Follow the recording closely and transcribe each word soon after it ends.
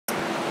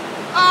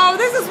So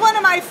this is one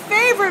of my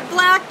favorite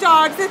black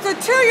dogs. It's a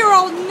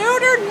 2-year-old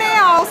neutered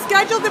male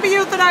scheduled to be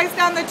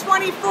euthanized on the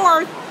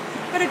 24th,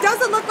 but it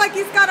doesn't look like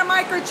he's got a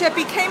microchip.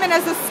 He came in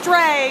as a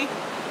stray,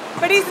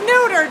 but he's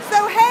neutered.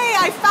 So hey,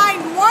 I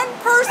find one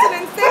person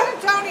in San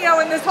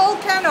Antonio in this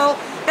whole kennel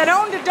that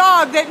owned a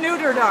dog that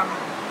neutered him.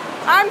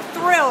 I'm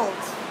thrilled.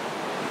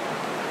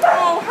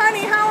 Oh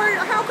honey,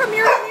 how come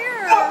you're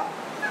here?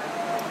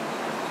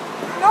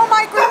 No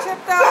microchip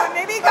though, and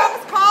maybe he got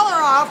his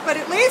collar off, but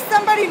at least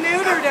somebody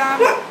neutered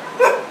him.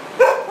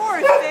 Poor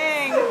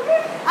thing.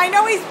 I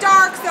know he's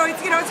dark, so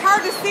it's it's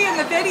hard to see in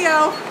the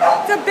video.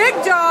 It's a big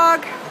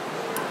dog.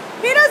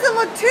 He doesn't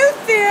look too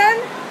thin,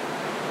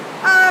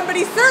 but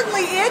he's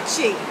certainly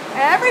itchy.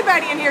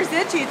 Everybody in here is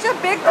itchy. It's a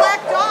big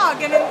black dog,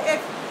 and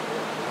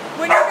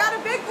when you've got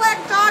a big black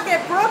dog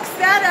at Brooks,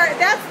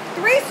 that's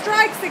 3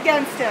 strikes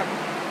against him.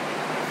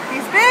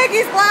 He's big,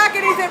 he's black,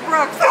 and he's at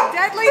Brooks.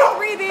 Deadly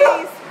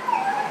 3Bs.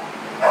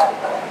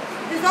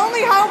 His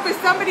only hope is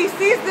somebody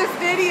sees this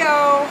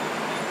video,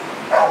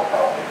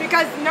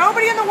 because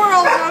nobody in the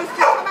world knows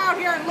to come out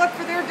here and look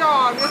for their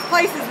dog. This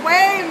place is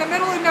way in the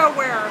middle of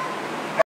nowhere.